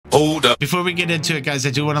Hold up. Before we get into it, guys, I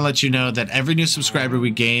do want to let you know that every new subscriber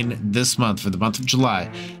we gain this month, for the month of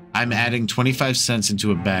July, I'm adding 25 cents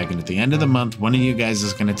into a bag. And at the end of the month, one of you guys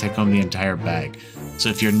is going to take home the entire bag. So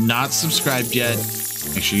if you're not subscribed yet,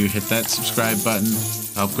 make sure you hit that subscribe button,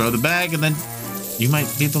 help grow the bag, and then you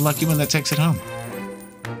might be the lucky one that takes it home.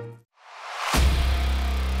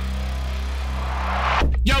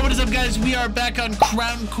 Yo, what is up, guys? We are back on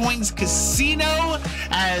CrownCoins Casino.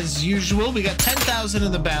 As usual, we got 10,000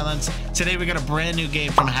 in the balance. Today, we got a brand new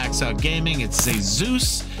game from Hacksaw Gaming. It's ZE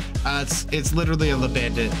ZEUS. It's literally a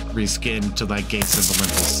Bandit reskinned to like Gates of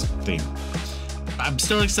Olympus theme. I'm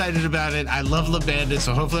still excited about it. I love Bandit,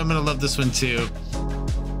 so hopefully I'm gonna love this one too.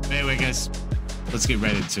 Anyway, guys, let's get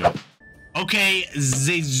right into it. Okay,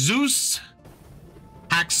 ZE ZEUS,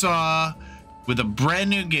 Hacksaw with a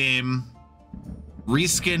brand new game.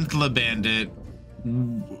 Reskinned Bandit.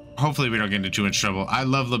 Hopefully we don't get into too much trouble. I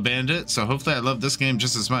love Bandit, so hopefully I love this game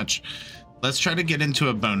just as much. Let's try to get into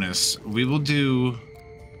a bonus. We will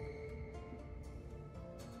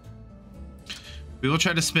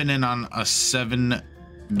try to spin in on a $7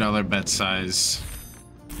 bet size.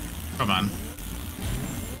 Come on.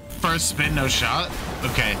 First spin, no shot.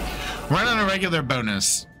 Okay, we're on a regular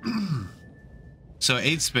bonus. So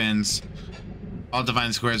 8 spins. All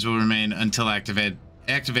divine squares will remain until activated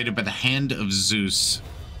by the hand of Zeus.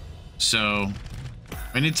 So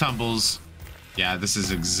we need tumbles. Yeah, this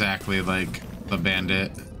is exactly like the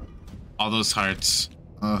Bandit. All those hearts.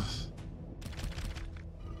 Ugh.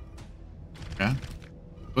 Okay.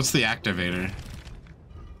 What's the activator?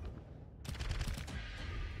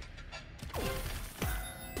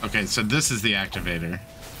 Okay, so this is the activator.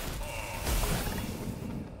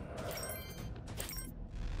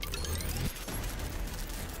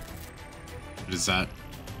 What is that?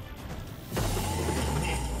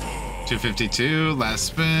 252, last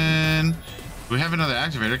spin. We have another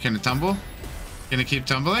activator. Can it tumble? Can it keep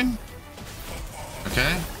tumbling?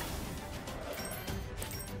 Okay.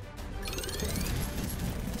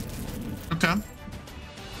 Okay.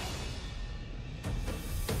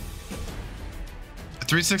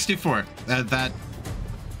 364. That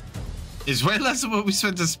is way less than what we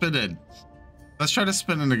spent to spin in. Let's try to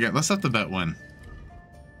spin it again. Let's have the bet one.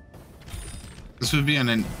 This would be on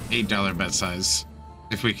an $8 bet size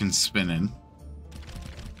if we can spin in.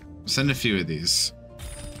 Send a few of these.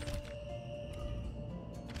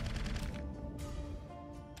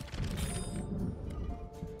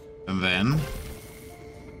 And then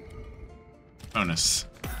bonus.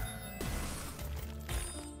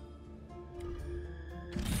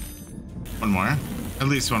 One more. At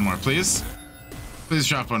least one more, please. Please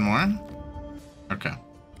drop one more. Okay.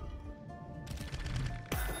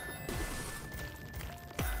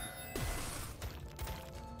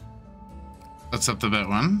 Let's up the bet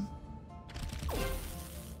one.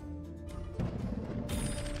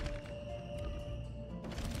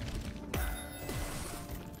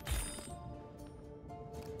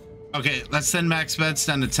 Okay, let's send max bets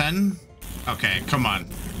down to 10. Okay, come on.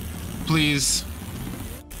 Please.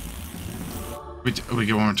 We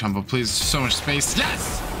get one more tumble, please. So much space.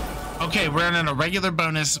 Yes! Okay, we're on a regular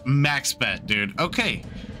bonus max bet, dude. Okay.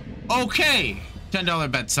 Okay.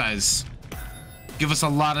 $10 bet size. Give us a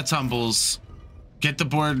lot of tumbles. Get the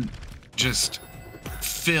board just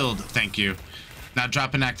filled. Thank you. Now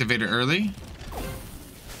drop an activator early.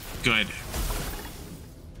 Good.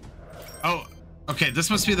 Oh, okay.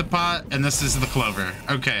 This must be the pot, and this is the clover.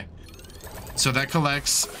 Okay. So that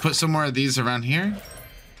collects. Put some more of these around here.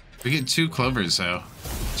 We get 2 clovers, though.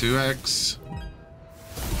 2x.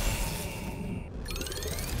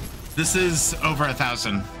 This is over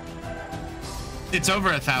 1,000. It's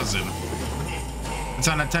over 1,000. It's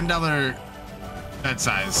on a $10 bet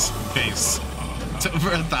size base. It's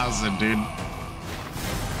over 1,000, dude.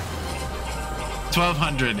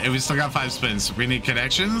 1,200, and we still got 5 spins. We need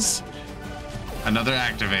connections. Another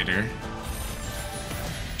activator.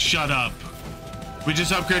 Shut up. We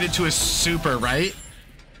just upgraded to a super, right?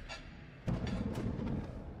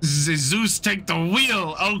 Zeus, take the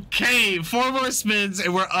wheel. Okay, 4 more spins,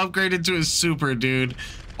 and we're upgraded to a super, dude.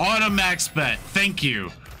 On a max bet. Thank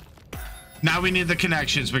you. Now we need the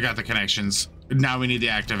connections. We got the connections. Now we need the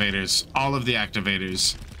activators. All of the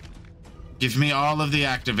activators. Give me all of the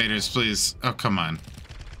activators, please. Oh, come on.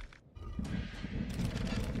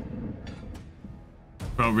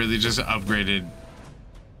 Bro, really just upgraded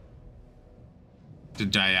to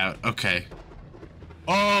die out. Okay.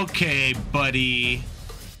 Okay, buddy.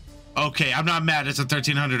 Okay, I'm not mad. It's a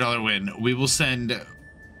 $1,300 win. We will send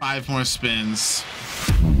 5 more spins.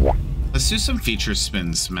 Let's do some feature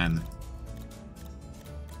spins, man.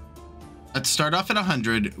 Let's start off at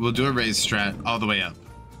 100. We'll do a raise strat all the way up.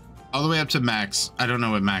 All the way up to max. I don't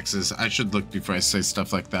know what max is. I should look before I say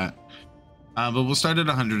stuff like that. But we'll start at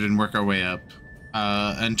 100 and work our way up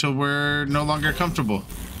until we're no longer comfortable.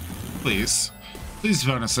 Please. Please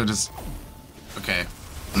bonus it. Okay.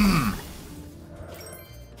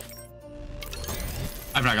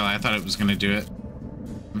 I'm not gonna lie, I thought it was gonna do it.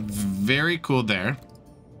 Very cool there.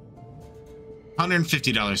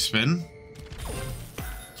 $150 spin.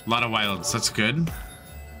 A lot of wilds, that's good.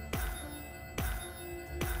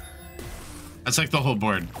 That's like the whole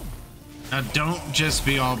board. Now don't just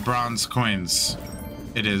be all bronze coins.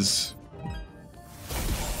 It is.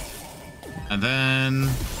 And then,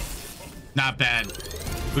 not bad.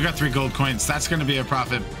 We got 3 gold coins. That's gonna be a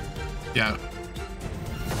profit. Yeah.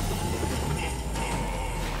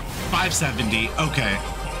 570, okay.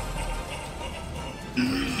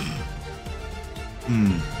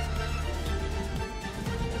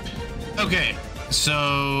 Okay,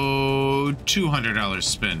 so $200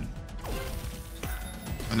 spin.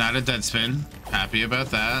 Not a dead spin. Happy about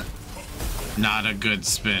that. Not a good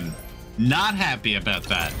spin. Not happy about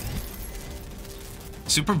that.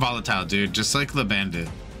 Super volatile, dude, just like the Bandit.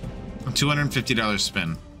 $250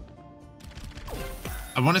 spin.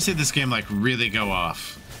 I want to see this game like really go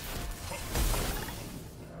off.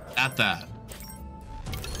 At that.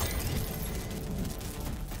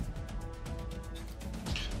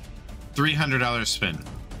 $300 spin.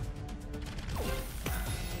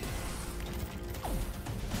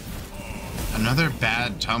 Another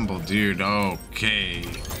bad tumble, dude. Okay.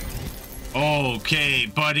 Okay,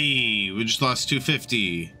 buddy. We just lost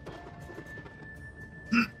 250.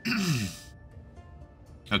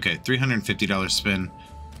 Okay, $350 spin.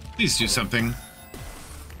 Please do something.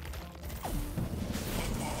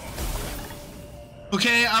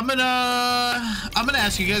 Okay, I'm gonna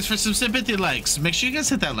ask you guys for some sympathy likes. Make sure you guys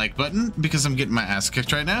hit that like button because I'm getting my ass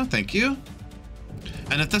kicked right now. Thank you.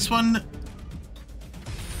 And if this one,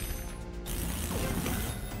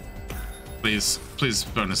 please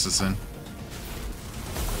bonus this in.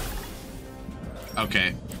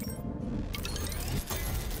 Okay.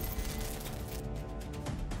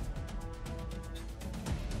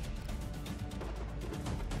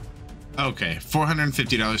 Okay,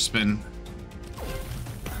 $450 spin.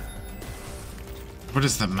 What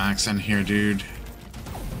is the max in here, dude?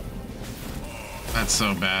 That's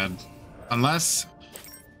so bad. Unless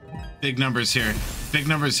big numbers here. Big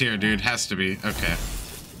numbers here, dude. Has to be. Okay.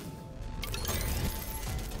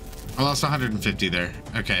 I lost 150 there.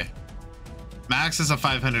 Okay. Max is a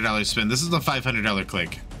 $500 spin. This is the $500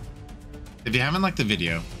 click. If you haven't liked the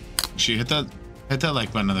video, you hit that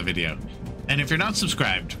like button on the video. And if you're not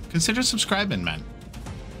subscribed, consider subscribing, man.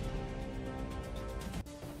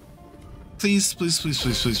 Please, please, please,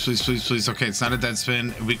 please, please, please, please, please. Okay, it's not a dead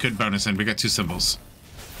spin. We could bonus in. We got 2 symbols.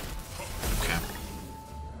 Okay.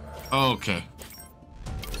 Okay.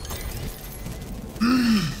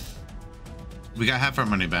 We got half our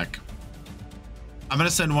money back. I'm gonna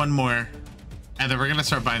send one more, and then we're gonna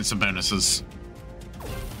start buying some bonuses.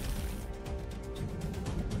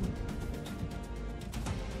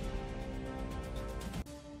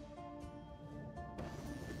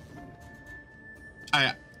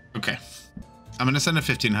 Okay. I'm gonna send a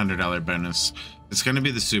 $1,500 bonus. It's gonna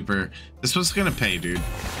be the super. This one's gonna pay, dude.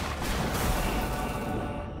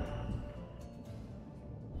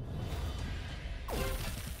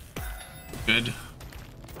 Good.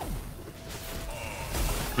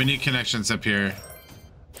 We need connections up here.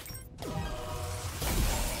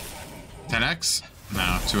 10x?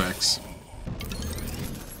 No, 2x.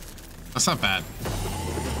 That's not bad.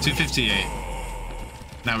 258.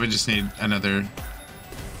 Now we just need another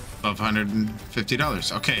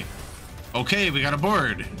 $1,250. Okay. Okay, we got a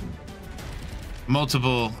board.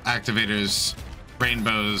 Multiple activators,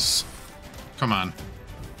 rainbows. Come on.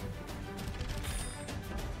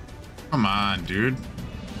 Come on, dude.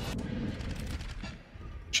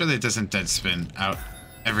 Surely it doesn't dead spin out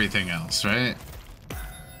everything else, right?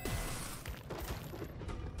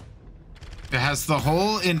 It has the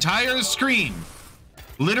whole entire screen.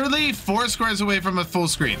 Literally 4 squares away from a full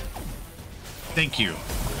screen. Thank you.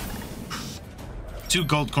 2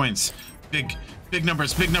 gold coins. Big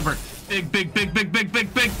numbers, big number. Big.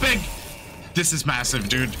 This is massive,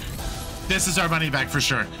 dude. This is our money back for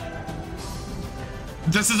sure.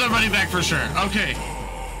 This is our money back for sure. Okay.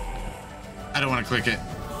 I don't want to click it,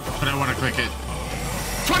 but I want to click it.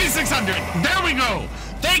 2,600. There we go.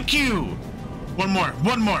 Thank you. One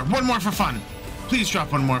more for fun. Please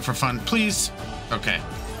drop one more for fun, please. Okay.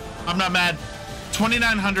 I'm not mad.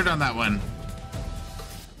 2,900 on that one.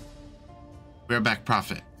 We're back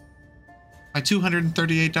profit by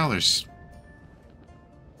 $238.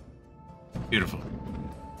 Beautiful.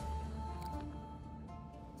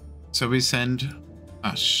 So we send.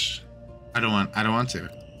 Oh, I don't want to.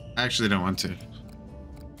 I actually don't want to.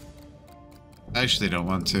 I actually don't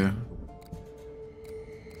want to.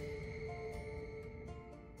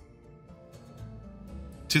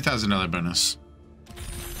 $2,000 bonus.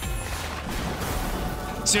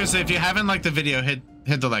 Seriously, if you haven't liked the video, hit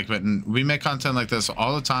the like button. We make content like this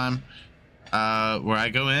all the time, where I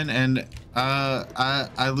go in and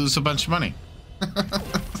I lose a bunch of money.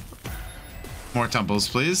 More tumbles,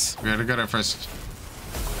 please. We gotta get our first.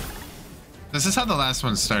 This is how the last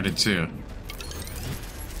one started too.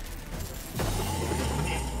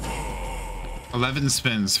 11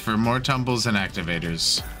 spins for more tumbles and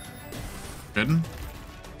activators. Good.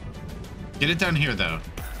 Get it down here though.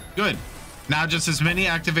 Good. Now just as many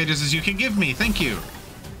activators as you can give me. Thank you.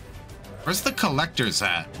 Where's the collectors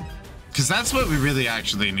at? Because that's what we really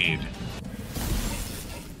actually need.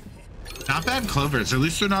 Not bad clovers. At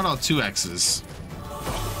least they're not all 2Xs.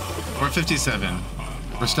 457.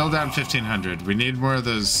 We're still down 1,500. We need more of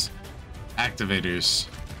those activators.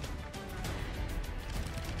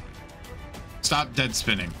 Stop dead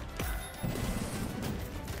spinning.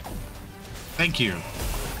 Thank you.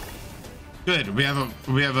 Good. We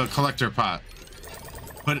have a collector pot.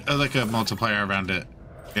 Put like a multiplier around it.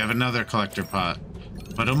 We have another collector pot.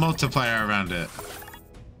 Put a multiplier around it.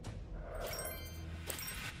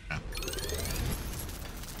 Yeah.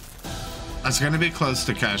 That's gonna be close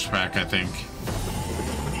to cash back, I think.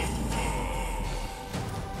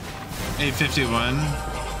 851.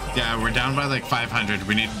 Yeah, we're down by like 500.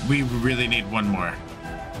 We really need one more.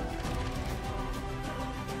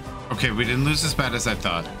 Okay, we didn't lose as bad as I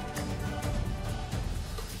thought.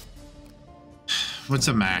 What's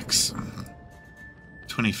a max?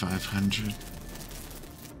 2,500.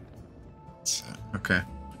 Okay.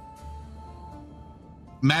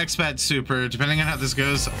 Max bet super. Depending on how this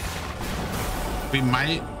goes, we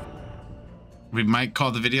might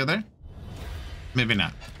call the video there. Maybe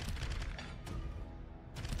not.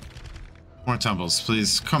 More tumbles,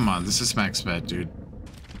 please. Come on, this is max bet, dude.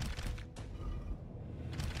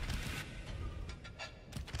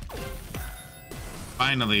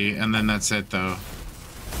 Finally, and then that's it though.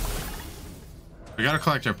 We got a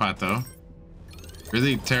collector pot though.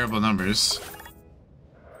 Really terrible numbers.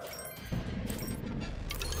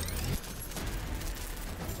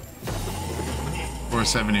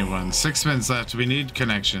 $471. 6 spins left. We need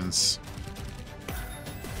connections.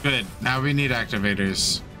 Good. Now we need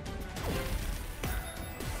activators.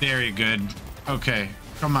 Very good. Okay.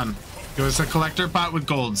 Come on. Give us a collector pot with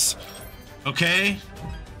golds. Okay.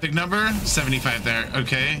 Big number. 75 there.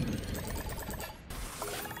 Okay.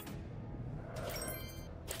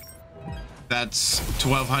 That's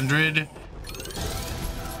 1,200.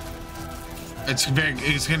 It's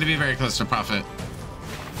going to be very close to profit.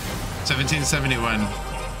 1771.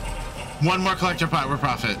 One more collector pot, we're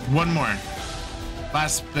profit. One more.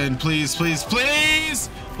 Last spin, please, please, please.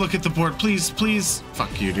 Look at the board, please, please.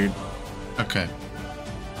 Fuck you, dude. Okay.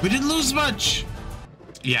 We didn't lose much.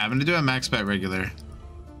 Yeah, I'm gonna do a max bet regular.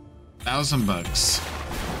 $1,000.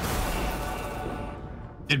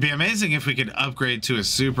 It'd be amazing if we could upgrade to a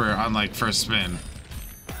super on like first spin.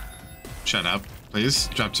 Shut up, please.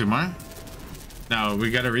 Drop 2 more. No, we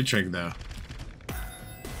gotta retrig though.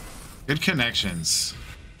 Good connections.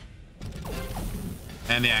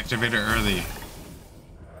 And the activator early.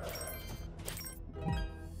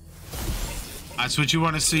 That's what you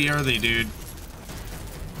want to see early, dude.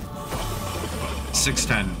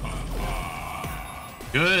 610.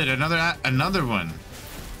 Good, another one.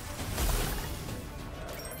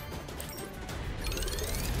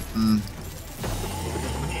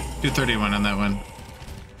 231 on that one.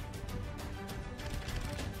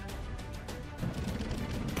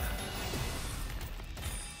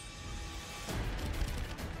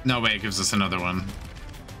 No way, it gives us another one.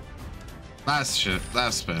 Last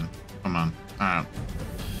spin. Come on. Alright.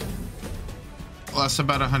 Lost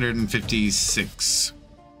about 156.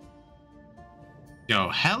 Yo,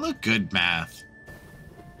 hella good math.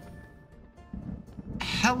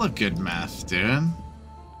 Hella good math, dude.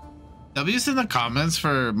 W's in the comments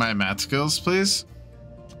for my math skills, please.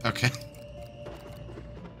 Okay.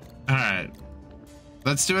 Alright.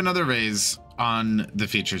 Let's do another raise on the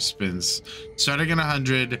feature spins. Starting at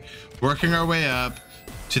 100, working our way up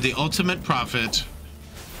to the ultimate profit.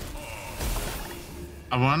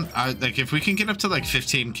 Like if we can get up to like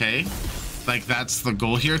 15K, like that's the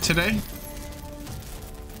goal here today.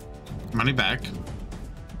 Money back.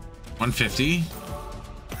 150.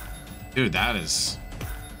 Dude, that is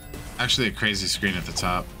actually a crazy screen at the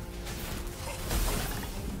top.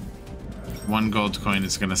 1 gold coin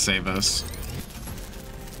is gonna save us.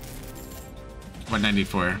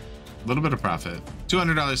 194. A little bit of profit.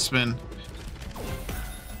 $200 spin.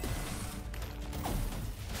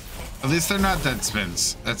 At least they're not dead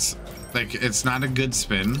spins. That's like, it's not a good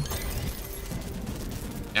spin.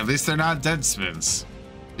 At least they're not dead spins.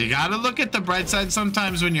 You gotta look at the bright side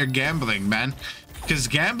sometimes when you're gambling, man, because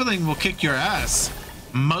gambling will kick your ass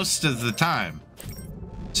most of the time.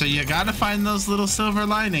 So you gotta find those little silver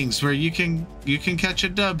linings where you can catch a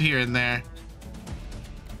dub here and there.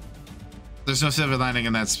 There's no silver lining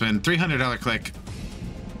in that spin. $300 click.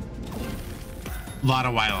 A lot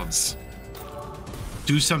of wilds.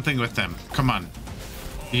 Do something with them. Come on.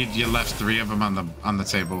 You left 3 of them on the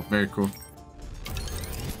table. Very cool.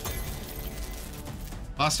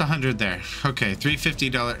 Lost 100 there. Okay,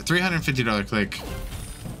 $350 click.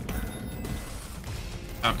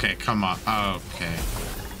 Okay, come on. Okay.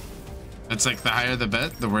 It's like the higher the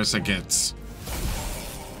bet, the worse it gets.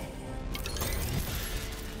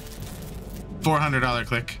 $400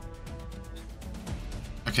 click.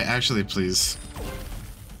 Okay, actually, please.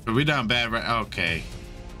 Are we down bad? Right? Okay.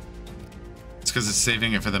 It's because it's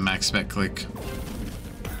saving it for the max bet click.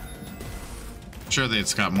 Surely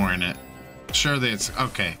it's got more in it. Surely it's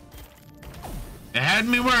okay. It had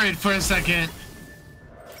me worried for a second.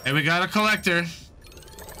 And we got a collector.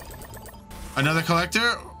 Another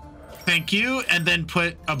collector. Thank you. And then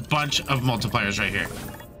put a bunch of multipliers right here.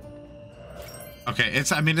 Okay,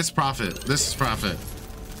 I mean, it's profit. This is profit.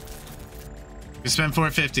 You spend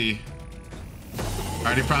 $450.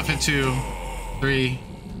 Already profit 2, 3,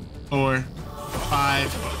 4,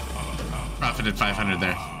 5. Profited 500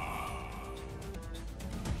 there.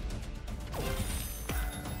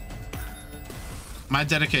 My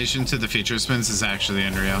dedication to the feature spins is actually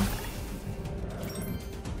unreal.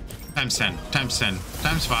 Times 10, times 10,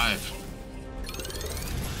 times 5.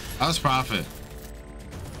 That was profit.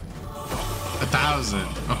 1,000.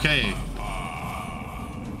 Okay.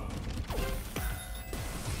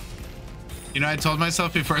 You know, I told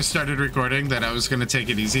myself before I started recording that I was going to take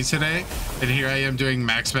it easy today, and here I am doing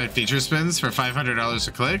max bet feature spins for $500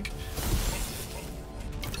 a click.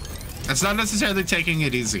 That's not necessarily taking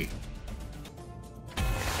it easy.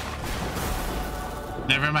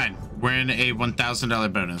 Never mind. We're in a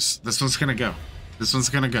 $1,000 bonus. This one's gonna go. This one's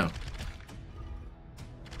gonna go.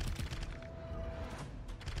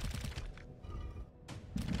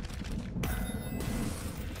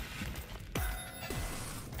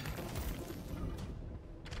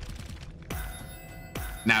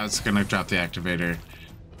 Now it's gonna drop the activator.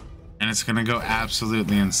 And it's gonna go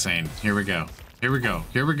absolutely insane. Here we go. Here we go.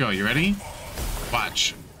 Here we go. You ready?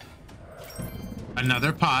 Watch.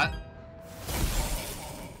 Another pot.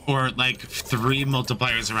 Or like 3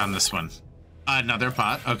 multipliers around this one. Another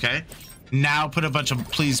pot. Okay. Now put a bunch of,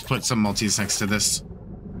 please put some multis next to this.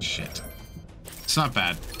 Shit. It's not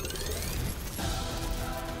bad.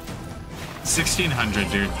 1,600,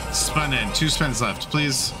 dude. Spun in. 2 spins left.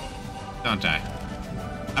 Please don't die.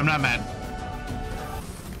 I'm not mad.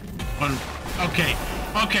 One. Okay.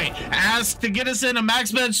 Okay. As to get us in a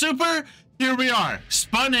max bet super, here we are.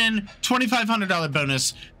 Spun in. $2,500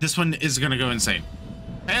 bonus. This one is going to go insane.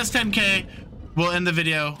 Pay us 10K. We'll end the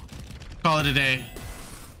video. Call it a day.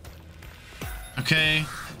 Okay.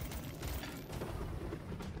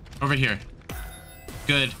 Over here.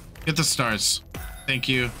 Good. Get the stars. Thank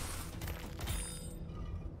you.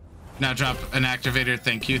 Now drop an activator.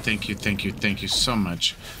 Thank you. Thank you. Thank you. Thank you so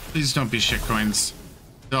much. Please don't be shit coins.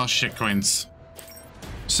 They're all shit coins.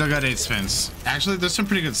 Still got 8 spins. Actually, there's some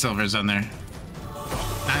pretty good silvers on there.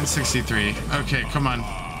 963. Okay, come on.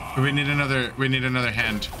 We need another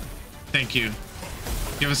hand. Thank you.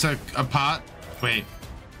 Give us a pot. Wait.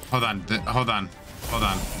 Hold on. Hold on. Hold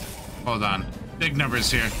on. Hold on. Big numbers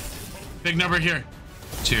here. Big number here.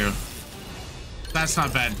 2. That's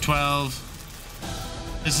not bad. 12.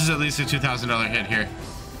 This is at least a $2,000 hit here.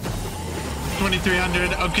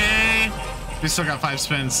 2,300. Okay. We still got 5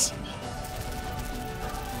 spins.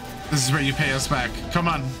 This is where you pay us back. Come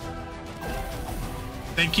on.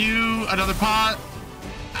 Thank you. Another pot.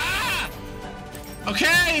 Ah!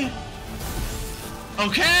 Okay.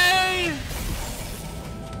 Okay.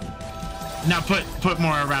 Now put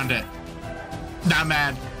more around it. Not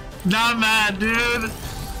mad. Not mad, dude.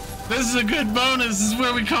 This is a good bonus. This is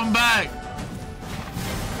where we come back.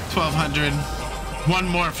 1,200. One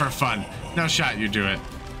more for fun. No shot you do it.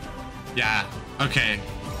 Yeah. Okay.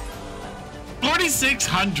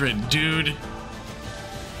 4,600, dude.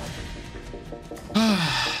 All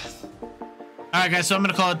right, guys. So I'm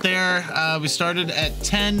gonna call it there. We started at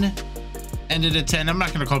 10, ended at 10. I'm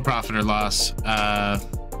not gonna call profit or loss.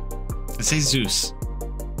 Let's say Zeus.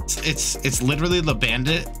 It's literally the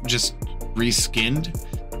Bandit just reskinned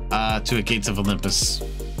to a Gates of Olympus.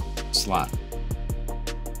 slot.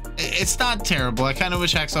 It's not terrible. I kind of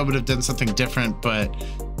wish Hacksaw would have done something different, but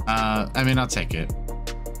I mean, I'll take it.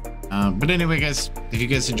 But anyway, guys, if you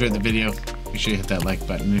guys enjoyed the video, make sure you hit that like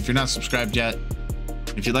button. If you're not subscribed yet,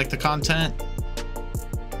 if you like the content,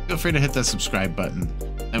 feel free to hit that subscribe button.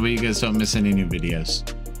 That way you guys don't miss any new videos.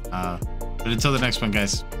 But until the next one,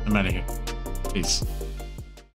 guys, I'm out of here. Peace.